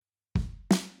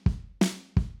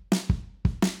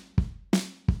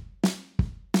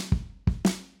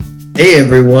Hey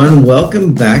everyone,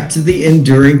 welcome back to the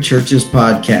Enduring Churches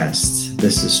podcast.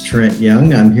 This is Trent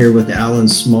Young. I'm here with Alan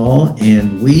Small,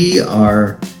 and we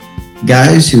are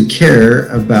guys who care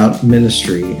about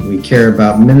ministry. We care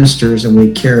about ministers and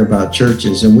we care about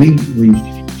churches. And we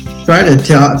try to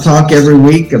talk every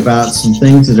week about some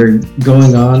things that are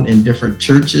going on in different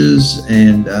churches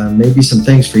and maybe some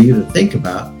things for you to think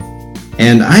about.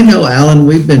 And I know, Alan,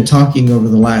 we've been talking over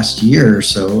the last year or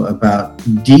so about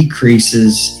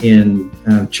decreases in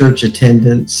church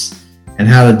attendance and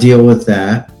how to deal with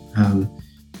that.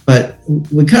 But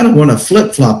we kind of want to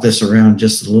flip-flop this around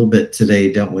just a little bit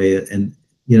today, don't we? And,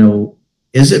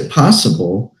 is it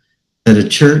possible that a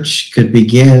church could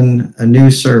begin a new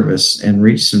service and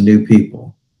reach some new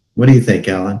people? What do you think,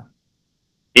 Alan?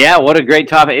 Yeah, what a great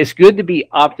topic. It's good to be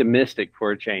optimistic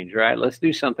for a change, right? Let's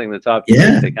do something that's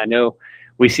optimistic. Yeah. I know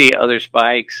we see other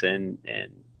spikes and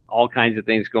all kinds of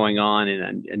things going on,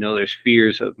 and I know there's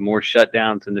fears of more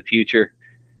shutdowns in the future.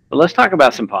 But let's talk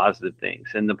about some positive things.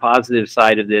 And the positive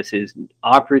side of this is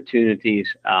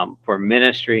opportunities for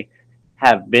ministry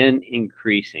have been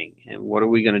increasing. And what are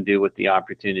we going to do with the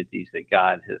opportunities that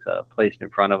God has placed in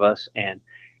front of us? And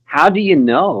how do you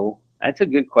know? That's a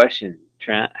good question,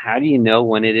 Trent. How do you know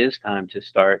when it is time to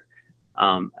start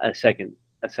a second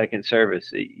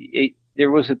service? There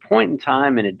was a point in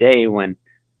time in a day when,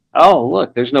 oh,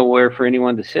 look, there's nowhere for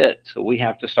anyone to sit, so we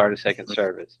have to start a second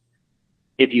service.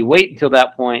 If you wait until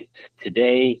that point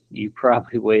today, you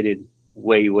probably waited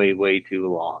way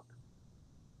too long.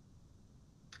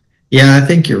 Yeah, I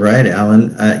think you're right,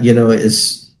 Alan.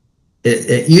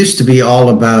 It used to be all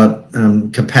about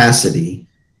capacity.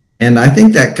 And I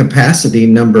think that capacity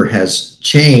number has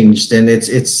changed, and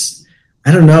it's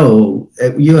I don't know.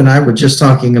 You and I were just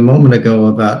talking a moment ago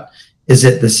about, is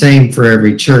it the same for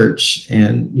every church?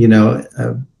 And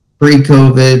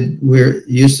pre-COVID, we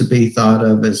used to be thought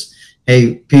of as,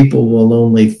 hey, people will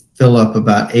only fill up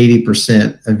about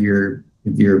 80% of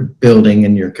your building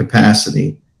and your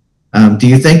capacity. Do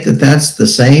you think that that's the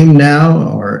same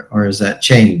now, or has that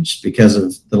changed because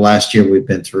of the last year we've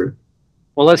been through?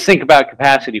 Well, let's think about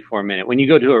capacity for a minute. When you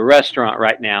go to a restaurant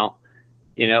right now,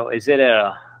 is it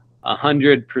a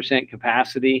 100%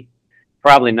 capacity?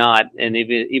 Probably not. And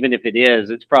even if it is,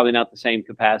 it's probably not the same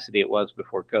capacity it was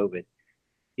before COVID.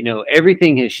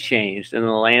 Everything has changed, and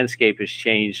the landscape has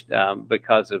changed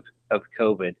because of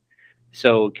COVID.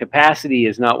 So capacity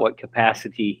is not what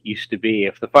capacity used to be.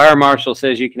 If the fire marshal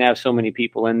says you can have so many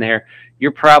people in there,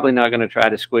 you're probably not going to try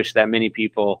to squish that many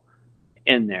people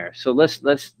in there. So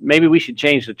let's maybe we should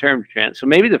change the term, Trent. So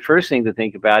maybe the first thing to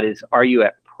think about is, are you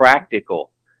at practical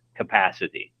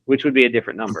capacity, which would be a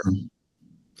different number.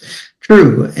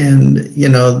 True.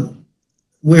 And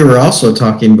we were also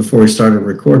talking before we started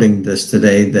recording this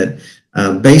today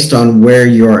that based on where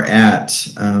you're at,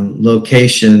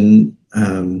 location,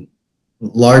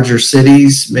 larger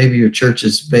cities, maybe your church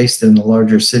is based in a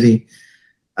larger city,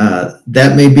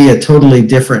 that may be a totally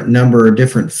different number or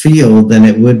different feel than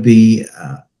it would be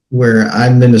where I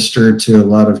minister to a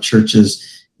lot of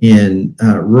churches in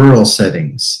rural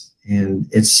settings. And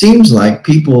it seems like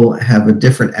people have a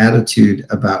different attitude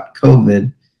about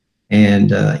COVID. And,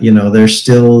 there's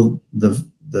still the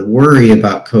worry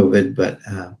about COVID, but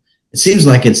it seems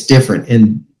like it's different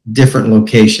in different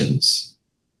locations.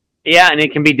 Yeah, and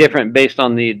it can be different based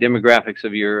on the demographics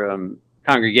of your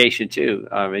congregation too.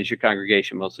 Is your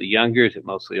congregation mostly younger? Is it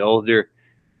mostly older?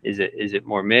 Is it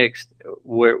more mixed?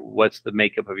 What's the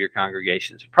makeup of your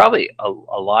congregations? Probably a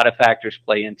lot of factors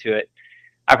play into it.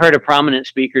 I've heard a prominent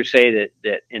speaker say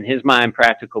that in his mind,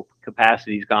 practical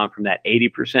capacity has gone from that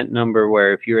 80% number,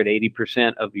 where if you're at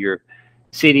 80% of your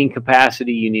seating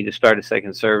capacity, you need to start a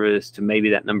second service, to maybe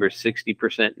that number is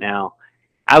 60% now.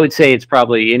 I would say it's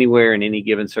probably anywhere in any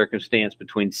given circumstance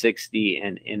between 60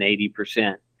 and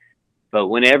 80%. But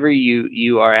whenever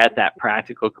you are at that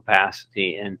practical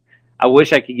capacity, and I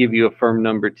wish I could give you a firm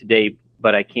number today,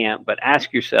 but I can't. But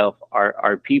ask yourself,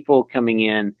 are people coming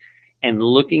in and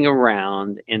looking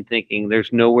around and thinking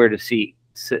there's nowhere to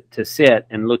sit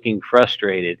and looking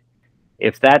frustrated?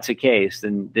 If that's the case,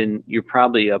 then you're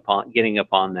probably getting up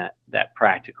on that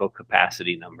practical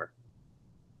capacity number.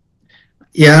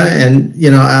 Yeah, and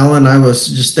Alan, I was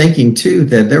just thinking too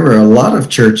that there were a lot of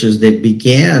churches that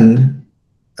began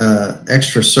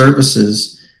extra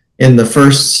services in the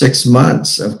first 6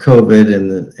 months of COVID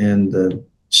and the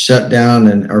shutdown,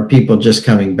 and are people just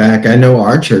coming back. I know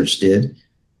our church did.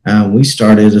 We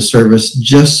started a service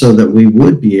just so that we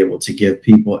would be able to give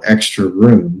people extra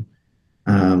room.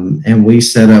 And we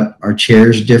set up our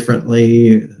chairs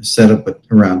differently, set up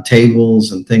around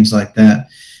tables and things like that.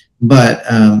 But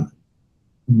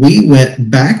we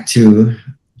went back to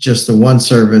just the one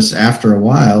service after a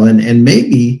while, and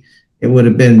maybe it would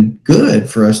have been good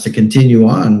for us to continue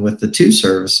on with the two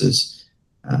services.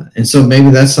 And so maybe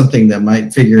that's something that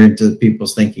might figure into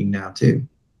people's thinking now too.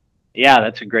 Yeah,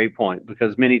 that's a great point,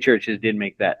 because many churches did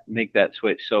make that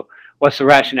switch. So what's the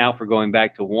rationale for going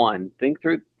back to one? Think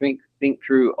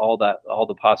through all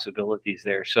the possibilities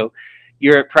there. So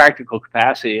you're at practical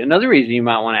capacity. Another reason you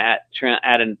might want to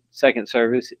add a second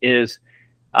service is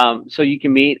so you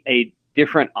can meet a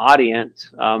different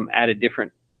audience at a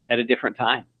different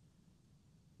time.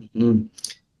 Mm-hmm.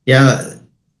 Yeah,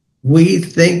 we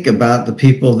think about the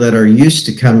people that are used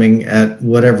to coming at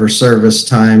whatever service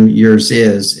time yours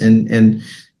is, and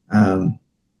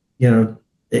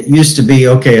it used to be,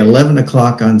 okay, 11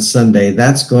 o'clock on Sunday,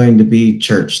 that's going to be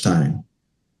church time.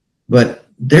 But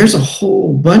there's a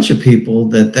whole bunch of people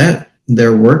that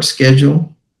their work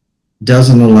schedule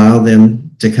doesn't allow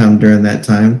them to come during that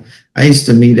time. I used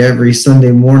to meet every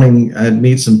Sunday morning. I'd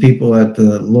meet some people at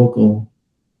the local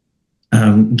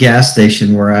gas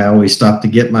station where I always stopped to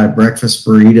get my breakfast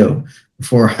burrito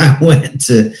before I went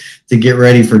to get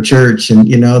ready for church. And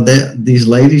these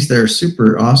ladies, they're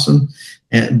super awesome,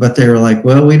 but they were like,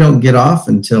 well, we don't get off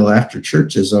until after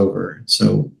church is over,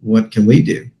 so what can we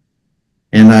do?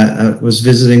 And I was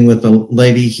visiting with a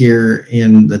lady here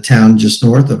in the town just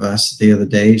north of us the other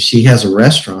day. She has a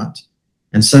restaurant,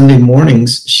 and Sunday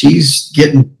mornings she's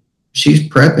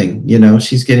prepping,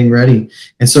 she's getting ready.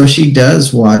 And so she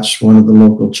does watch one of the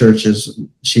local churches.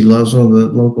 She loves one of the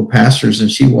local pastors, and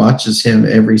she watches him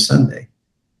every Sunday.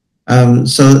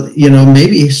 So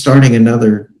maybe starting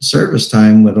another service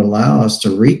time would allow us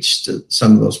to reach to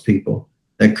some of those people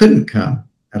that couldn't come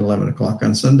at 11 o'clock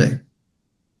on Sunday.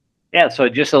 Yeah, so it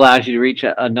just allows you to reach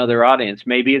another audience.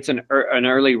 Maybe it's an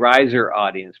early riser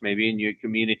audience. Maybe in your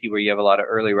community where you have a lot of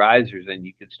early risers, and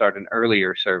you could start an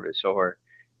earlier service, or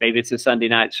maybe it's a Sunday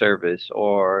night service,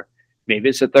 or maybe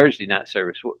it's a Thursday night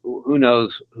service. Who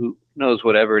knows? Who knows?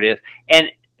 Whatever it is.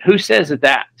 And who says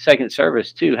that second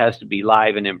service too has to be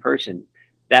live and in person?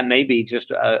 That may be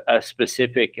just a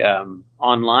specific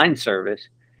online service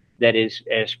that is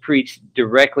preached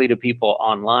directly to people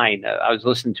online. I was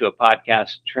listening to a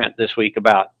podcast, Trent, this week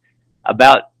about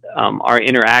our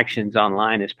interactions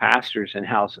online as pastors, and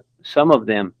how some of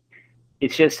them,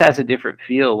 it just has a different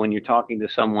feel when you're talking to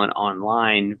someone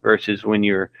online versus when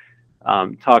you're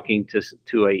talking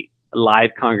to a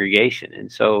live congregation.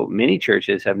 And so many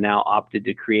churches have now opted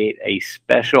to create a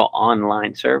special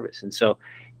online service. And so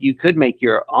you could make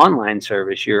your online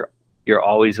service you're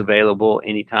always available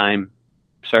anytime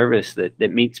service that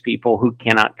meets people who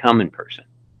cannot come in person.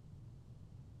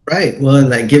 Right. Well,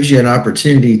 and that gives you an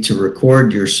opportunity to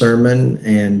record your sermon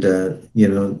and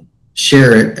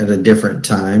share it at a different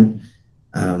time.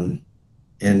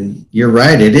 And you're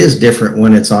right, it is different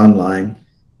when it's online.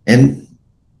 And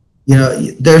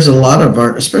there's a lot of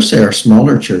especially our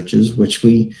smaller churches, which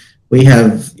we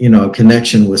have a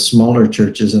connection with smaller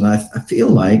churches, and I feel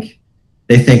like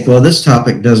they think, well, this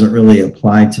topic doesn't really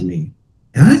apply to me.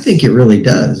 And I think it really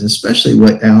does, especially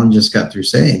what Alan just got through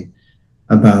saying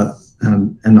about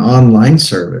an online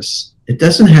service. It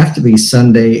doesn't have to be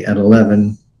Sunday at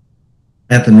 11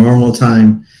 at the normal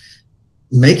time.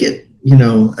 Make it,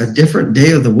 a different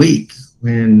day of the week,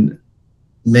 when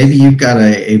maybe you've got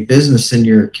a business in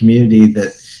your community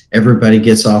that everybody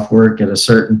gets off work at a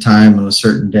certain time on a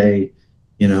certain day.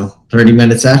 30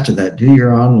 minutes after that, do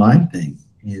your online thing,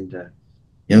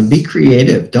 and be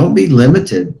creative. Don't be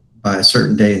limited by a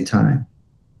certain day and time.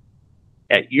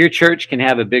 Yeah, your church can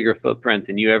have a bigger footprint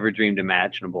than you ever dreamed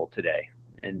imaginable today.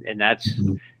 And that's,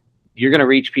 you're going to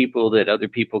reach people that other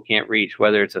people can't reach,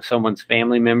 whether it's someone's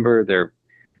family member,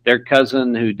 their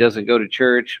cousin who doesn't go to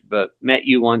church, but met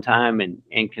you one time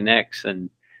and connects, and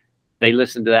they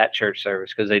listen to that church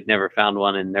service because they'd never found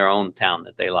one in their own town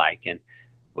that they like. And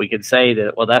we could say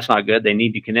that, well, that's not good. They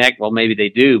need to connect. Well, maybe they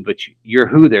do, but you're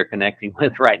who they're connecting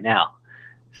with right now.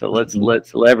 So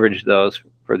let's leverage those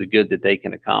for the good that they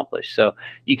can accomplish. So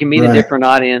you can meet a different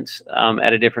audience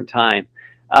at a different time.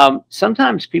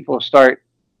 Sometimes people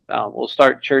will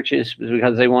start churches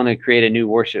because they want to create a new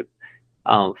worship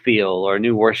feel or a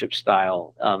new worship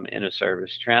style in a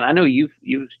service. Trent, I know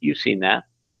you've seen that.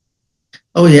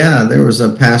 Oh yeah, there was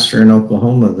a pastor in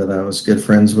Oklahoma that I was good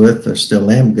friends with, or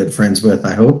still am good friends with,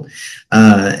 I hope.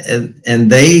 And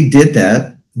they did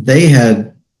that. They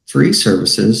had 3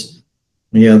 services.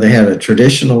 They had a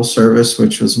traditional service,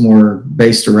 which was more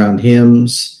based around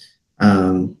hymns,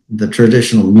 the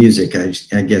traditional music,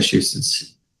 I guess you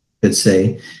could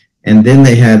say. And then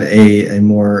they had a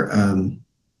more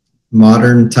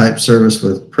modern type service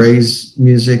with praise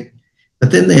music.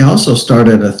 But then they also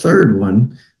started a third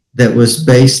one that was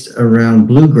based around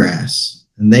bluegrass.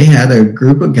 And they had a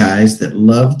group of guys that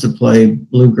loved to play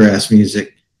bluegrass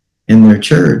music in their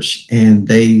church. And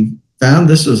they found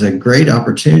this was a great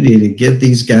opportunity to give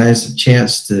these guys a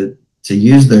chance to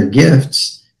use their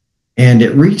gifts. And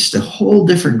it reached a whole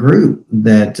different group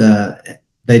that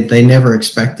they never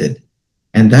expected.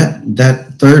 And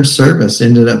that third service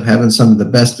ended up having some of the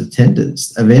best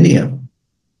attendance of any of them.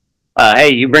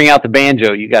 Hey, you bring out the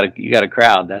banjo, you got a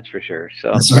crowd, that's for sure.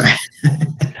 So that's right.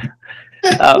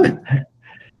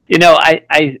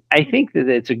 I think that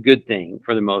it's a good thing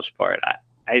for the most part.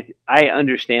 I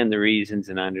understand the reasons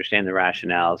and I understand the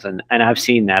rationales, and I've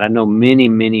seen that. I know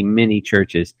many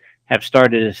churches have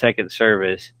started a second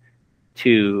service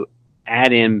to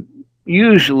add in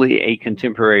usually a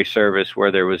contemporary service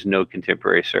where there was no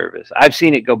contemporary service. I've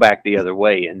seen it go back the other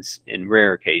way in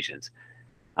rare occasions,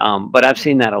 but I've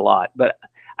seen that a lot. But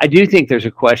I do think there's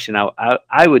a question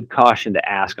I would caution to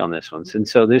ask on this one. And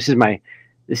so this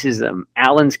is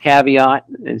Alan's caveat.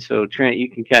 And so Trent, you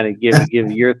can kind of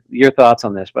give your thoughts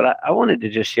on this, but I wanted to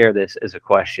just share this as a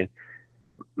question.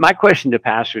 My question to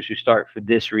pastors who start for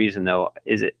this reason, though,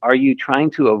 are you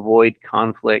trying to avoid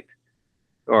conflict,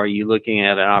 or are you looking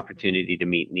at an opportunity to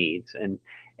meet needs? And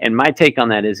my take on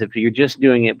that is, if you're just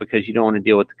doing it because you don't want to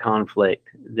deal with the conflict,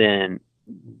 then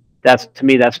to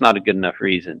me, that's not a good enough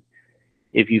reason.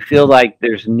 If you feel like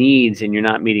there's needs and you're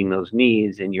not meeting those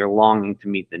needs and you're longing to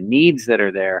meet the needs that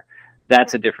are there,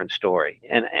 that's a different story.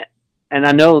 And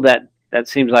I know that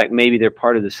seems like maybe they're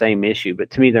part of the same issue, but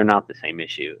to me, they're not the same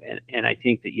issue. And I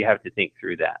think that you have to think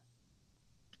through that.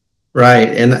 Right.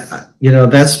 And,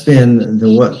 that's been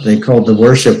what they called the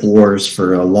worship wars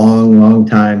for a long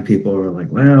time. People were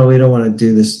like, well, we don't want to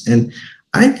do this. And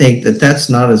I think that that's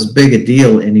not as big a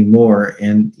deal anymore.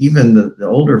 And even the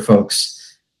older folks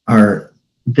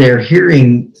they're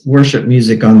hearing worship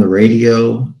music on the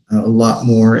radio a lot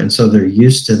more. And so they're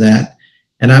used to that.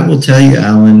 And I will tell you,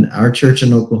 Alan, our church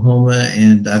in Oklahoma,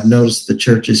 and I've noticed the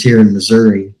churches here in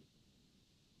Missouri,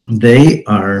 they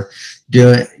are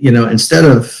doing, instead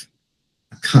of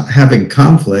having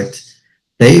conflict,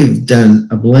 they've done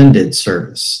a blended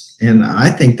service. And I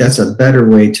think that's a better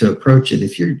way to approach it.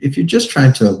 If you're just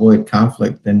trying to avoid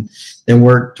conflict, then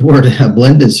work toward a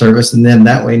blended service, and then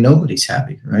that way nobody's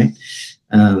happy, right?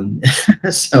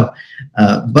 But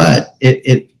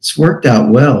it's worked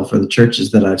out well for the churches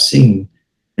that I've seen,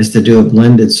 is to do a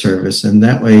blended service, and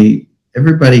that way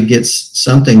everybody gets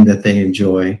something that they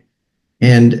enjoy.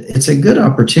 And it's a good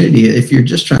opportunity if you're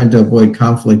just trying to avoid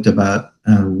conflict about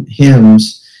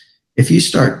hymns. If you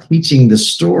start teaching the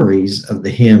stories of the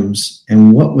hymns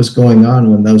and what was going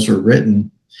on when those were written,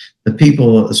 the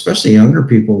people, especially younger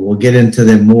people, will get into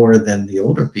them more than the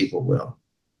older people will.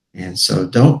 And so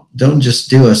don't just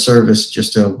do a service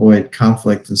just to avoid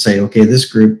conflict and say, okay, this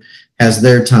group has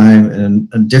their time and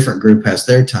a different group has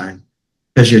their time,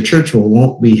 because your church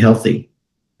won't be healthy.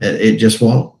 It just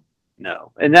won't.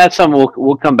 No, and that's something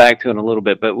we'll come back to in a little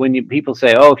bit. But when people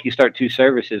say, oh, if you start two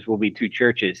services, we'll be two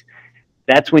churches,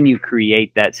 that's when you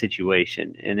create that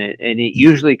situation. And it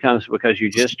usually comes because you're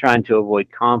just trying to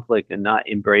avoid conflict and not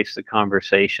embrace the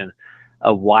conversation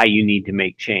of why you need to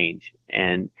make change.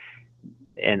 And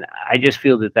I just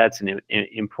feel that that's an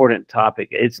important topic.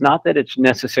 It's not that it's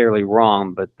necessarily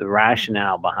wrong, but the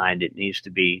rationale behind it needs to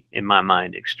be, in my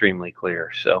mind, extremely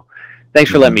clear. So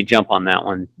thanks for letting me jump on that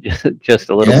one just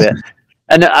a little bit.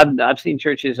 And I've seen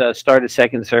churches start a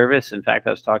second service. In fact,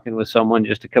 I was talking with someone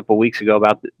just a couple of weeks ago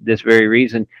about this very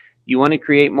reason. You want to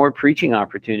create more preaching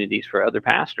opportunities for other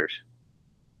pastors.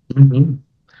 Mm-hmm.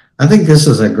 I think this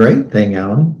is a great thing,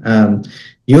 Alan.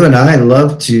 You and I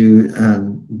love to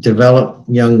develop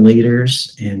young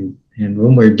leaders, and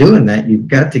when we're doing that, you've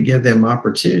got to give them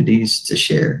opportunities to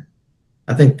share.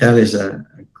 I think that is a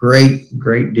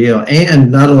great deal.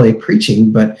 And not only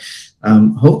preaching, but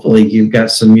hopefully you've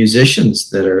got some musicians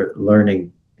that are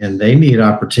learning, and they need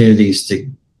opportunities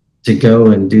to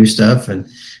go and do stuff. And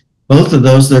both of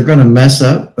those, they're going to mess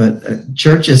up, but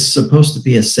church is supposed to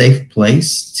be a safe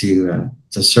place to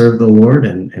serve the Lord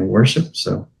and worship.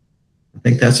 So I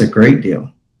think that's a great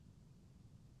deal.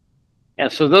 Yeah,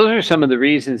 so those are some of the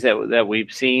reasons that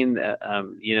we've seen that,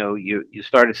 you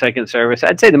start a second service.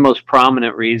 I'd say the most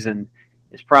prominent reason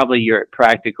is probably your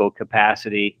practical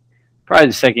capacity. Probably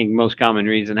the second most common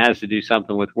reason has to do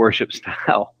something with worship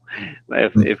style,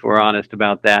 if we're honest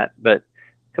about that. But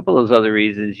a couple of those other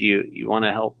reasons, you want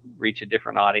to help reach a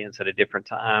different audience at a different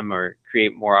time, or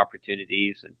create more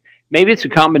opportunities. And maybe it's a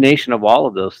combination of all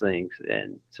of those things.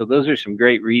 And so those are some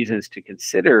great reasons to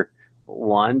consider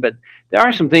one, but there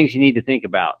are some things you need to think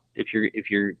about if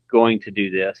you're going to do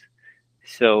this.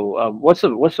 So what's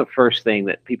the first thing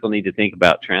that people need to think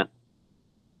about, Trent?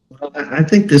 Well, I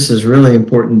think this is really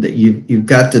important that you've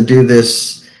got to do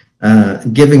this,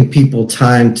 giving people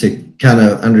time to kind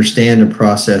of understand and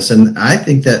process. And I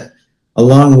think that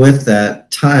along with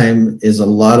that time is a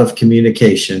lot of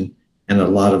communication and a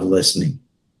lot of listening.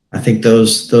 I think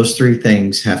those three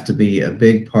things have to be a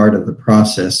big part of the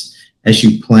process as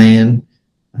you plan,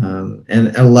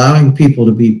 and allowing people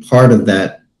to be part of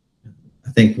that,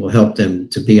 I think will help them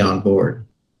to be on board.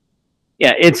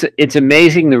 Yeah, it's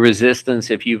amazing the resistance.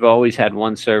 If you've always had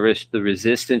one service, the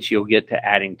resistance you'll get to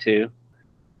adding two.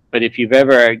 But if you've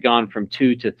ever gone from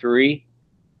two to three,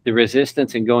 the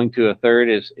resistance in going to a third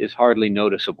is hardly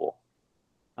noticeable.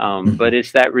 But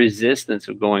it's that resistance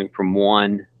of going from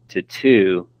one to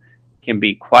two can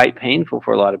be quite painful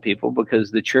for a lot of people,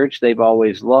 because the church they've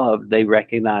always loved, they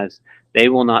recognize they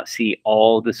will not see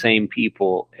all the same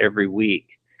people every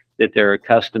week that they're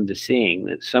accustomed to seeing,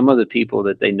 that some of the people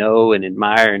that they know and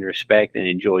admire and respect and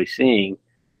enjoy seeing,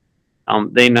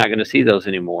 they're not going to see those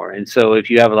anymore. And so if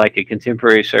you have like a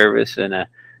contemporary service and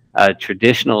a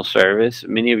traditional service,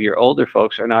 many of your older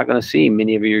folks are not going to see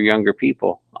many of your younger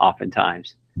people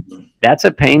oftentimes. That's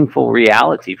a painful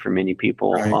reality for many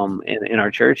people, right, in our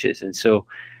churches. And so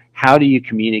how do you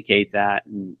communicate that,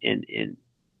 and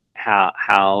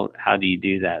how do you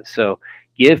do that? So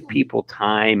give people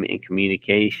time and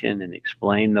communication and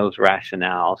explain those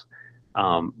rationales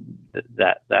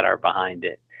that are behind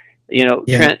it. Yeah.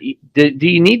 Trent, do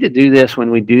you need to do this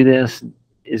when we do this?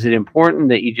 Is it important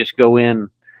that you just go in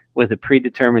with a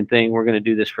predetermined thing? We're going to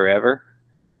do this forever?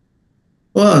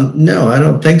 Well, no, I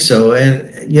don't think so.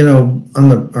 And,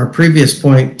 on our previous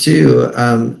point too,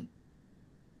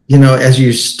 as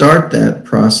you start that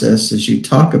process, as you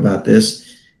talk about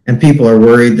this, and people are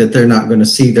worried that they're not going to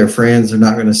see their friends, they're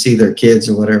not going to see their kids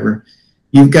or whatever,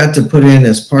 you've got to put in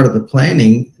as part of the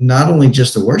planning, not only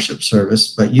just a worship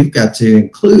service, but you've got to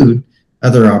include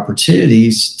other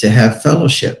opportunities to have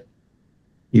fellowship.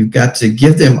 You've got to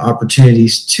give them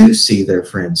opportunities to see their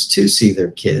friends, to see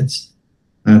their kids.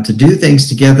 To do things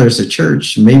together as a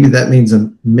church. Maybe that means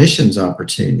a missions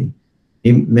opportunity.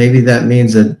 Maybe that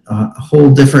means a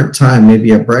whole different time,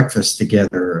 maybe a breakfast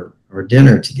together or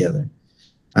dinner together.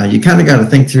 You kind of got to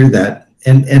think through that.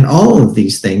 And all of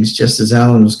these things, just as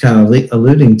Alan was kind of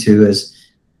alluding to, is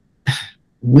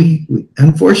we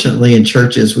unfortunately in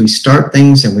churches, we start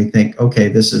things and we think,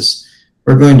 okay,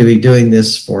 we're going to be doing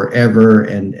this forever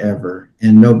and ever.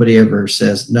 And nobody ever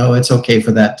says, no, it's okay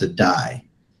for that to die.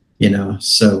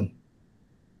 So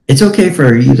it's okay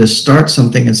for you to start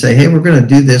something and say, hey, we're going to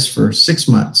do this for 6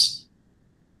 months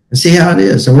and see how it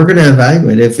is. And we're going to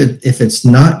evaluate. If it's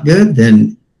not good,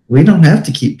 then we don't have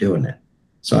to keep doing it.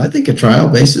 So I think a trial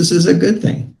basis is a good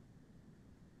thing.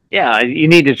 Yeah, you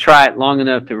need to try it long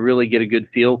enough to really get a good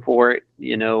feel for it.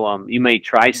 You may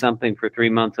try something for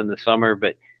 3 months in the summer,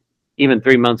 but even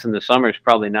 3 months in the summer is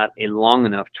probably not a long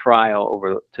enough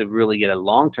trial to really get a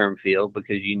long-term feel,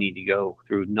 because you need to go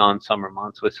through non-summer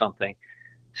months with something.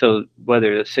 So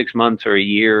whether it's 6 months or a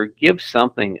year, give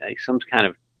something, some kind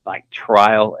of like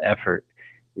trial effort,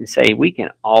 and say we can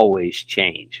always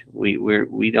change.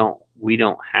 We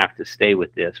don't have to stay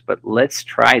with this, but let's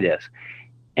try this.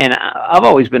 And I've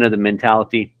always been of the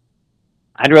mentality,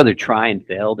 I'd rather try and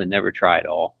fail than never try at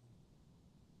all.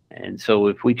 And so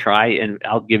if we try, and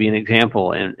I'll give you an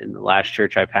example, in the last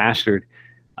church I pastored,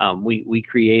 we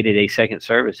created a second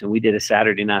service, and we did a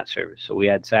Saturday night service. So we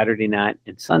had Saturday night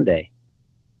and Sunday.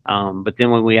 But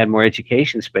then when we had more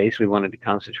education space, we wanted to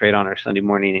concentrate on our Sunday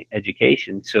morning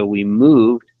education. So we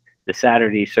moved the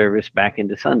Saturday service back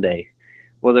into Sunday.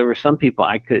 Well, there were some people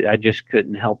I just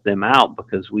couldn't help them out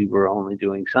because we were only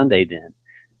doing Sunday then.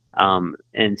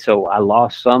 And so I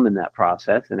lost some in that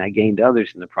process, and I gained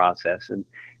others in the process. And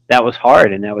that was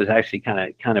hard, and that was actually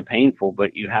kind of painful,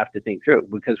 but you have to think through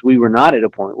it, because we were not at a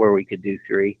point where we could do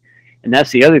 3. And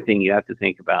that's the other thing you have to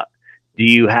think about. Do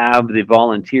you have the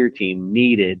volunteer team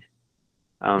needed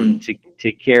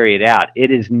to carry it out?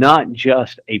 It is not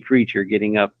just a preacher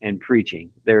getting up and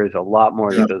preaching. There is a lot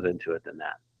more that goes into it than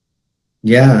that.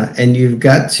 Yeah, and you've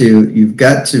got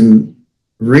to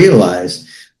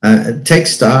realize, take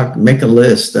stock, make a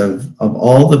list of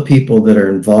all the people that are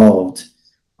involved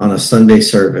on a Sunday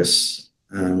service,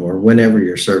 or whenever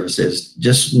your service is.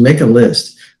 Just make a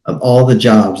list of all the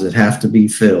jobs that have to be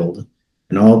filled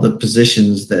and all the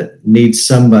positions that need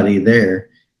somebody there,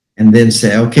 and then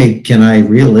say, okay, can I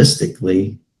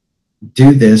realistically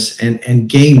do this and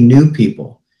gain new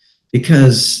people?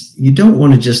 Because you don't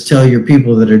want to just tell your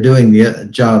people that are doing the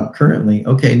job currently,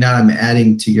 okay, now I'm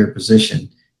adding to your position.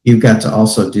 You've got to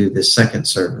also do this second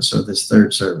service or this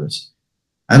third service.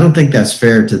 I don't think that's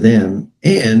fair to them,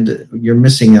 and you're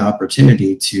missing the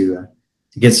opportunity to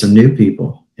get some new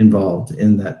people involved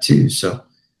in that too. So,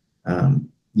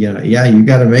 you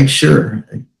got to make sure,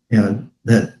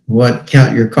 that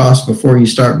count your costs before you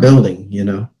start building,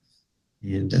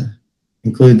 and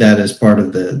include that as part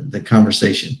of the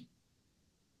conversation.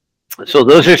 So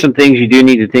those are some things you do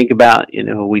need to think about.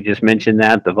 We just mentioned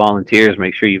that the volunteers.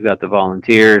 Make sure you've got the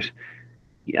volunteers.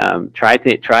 Try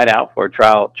it out for a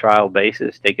trial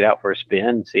basis. Take it out for a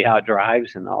spin, see how it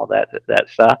drives, and all that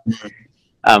stuff.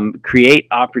 Create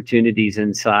opportunities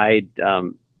inside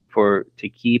to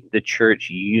keep the church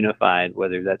unified,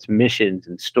 whether that's missions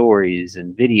and stories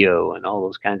and video and all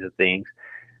those kinds of things.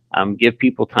 Give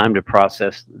people time to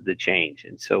process the change,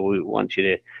 and so we want you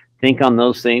to think on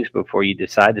those things before you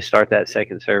decide to start that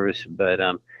second service. But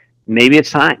maybe it's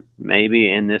time.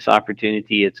 Maybe in this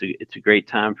opportunity, it's a great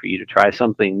time for you to try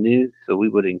something new. So we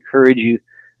would encourage you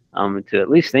to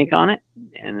at least think on it,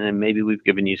 and then maybe we've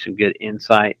given you some good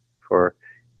insight for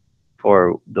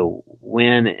the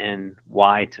when and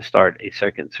why to start a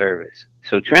second service.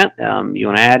 So Trent, you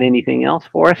want to add anything else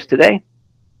for us today?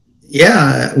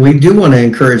 Yeah, we do want to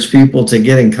encourage people to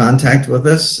get in contact with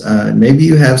us. Maybe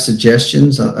you have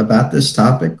suggestions about this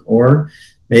topic, or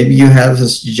maybe you have a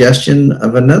suggestion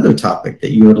of another topic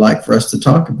that you would like for us to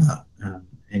talk about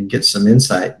and get some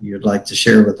insight you'd like to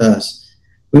share with us.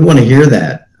 We want to hear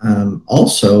that.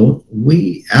 Also,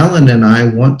 Alan and I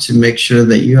want to make sure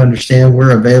that you understand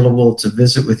we're available to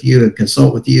visit with you and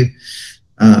consult with you,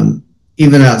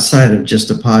 even outside of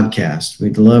just a podcast.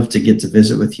 We'd love to get to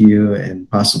visit with you and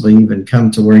possibly even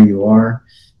come to where you are,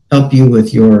 help you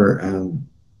with your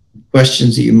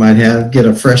questions that you might have, get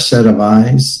a fresh set of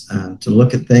eyes to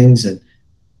look at things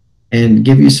and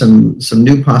give you some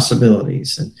new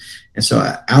possibilities. And so,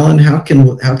 Alan, how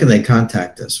can they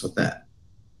contact us with that?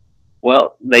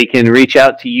 Well, they can reach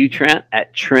out to you, Trent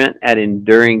at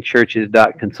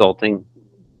enduringchurches.consulting.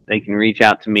 They can reach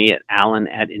out to me at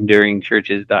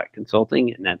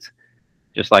alan@enduringchurches.consulting, and that's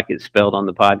just like it's spelled on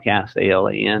the podcast,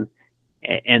 ALAN.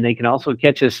 And they can also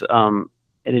catch us at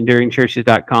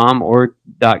enduringchurches.com or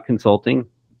 .consulting.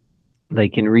 They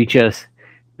can reach us.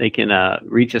 They can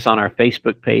reach us on our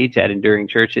Facebook page at Enduring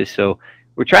Churches. So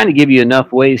we're trying to give you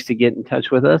enough ways to get in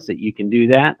touch with us that you can do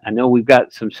that. I know we've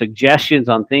got some suggestions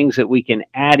on things that we can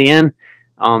add in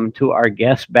to our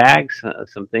guest bags,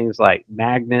 some things like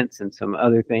magnets and some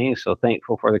other things. So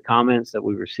thankful for the comments that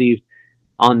we received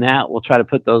on that. We'll try to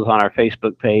put those on our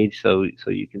Facebook page so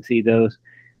you can see those.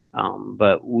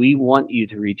 But we want you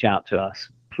to reach out to us.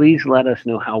 Please let us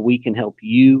know how we can help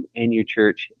you and your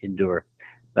church endure.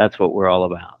 That's what we're all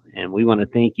about. And we want to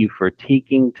thank you for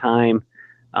taking time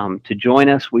to join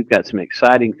us. We've got some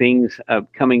exciting things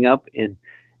coming up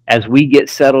as we get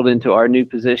settled into our new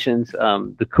positions.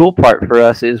 The cool part for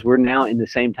us is we're now in the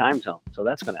same time zone, so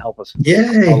that's going to help us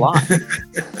a lot.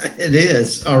 It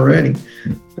is already.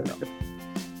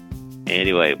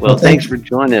 Anyway, well, thanks for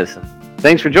joining us.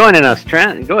 Thanks for joining us,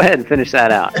 Trent. Go ahead and finish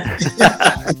that out.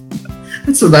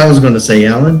 That's what I was going to say,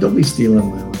 Alan. Don't be stealing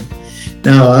my line.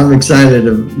 No, I'm excited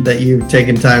that you've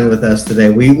taken time with us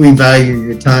today. We value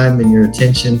your time and your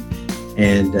attention.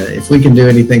 And if we can do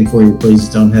anything for you, please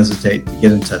don't hesitate to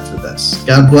get in touch with us.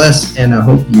 God bless, and I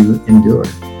hope you endure.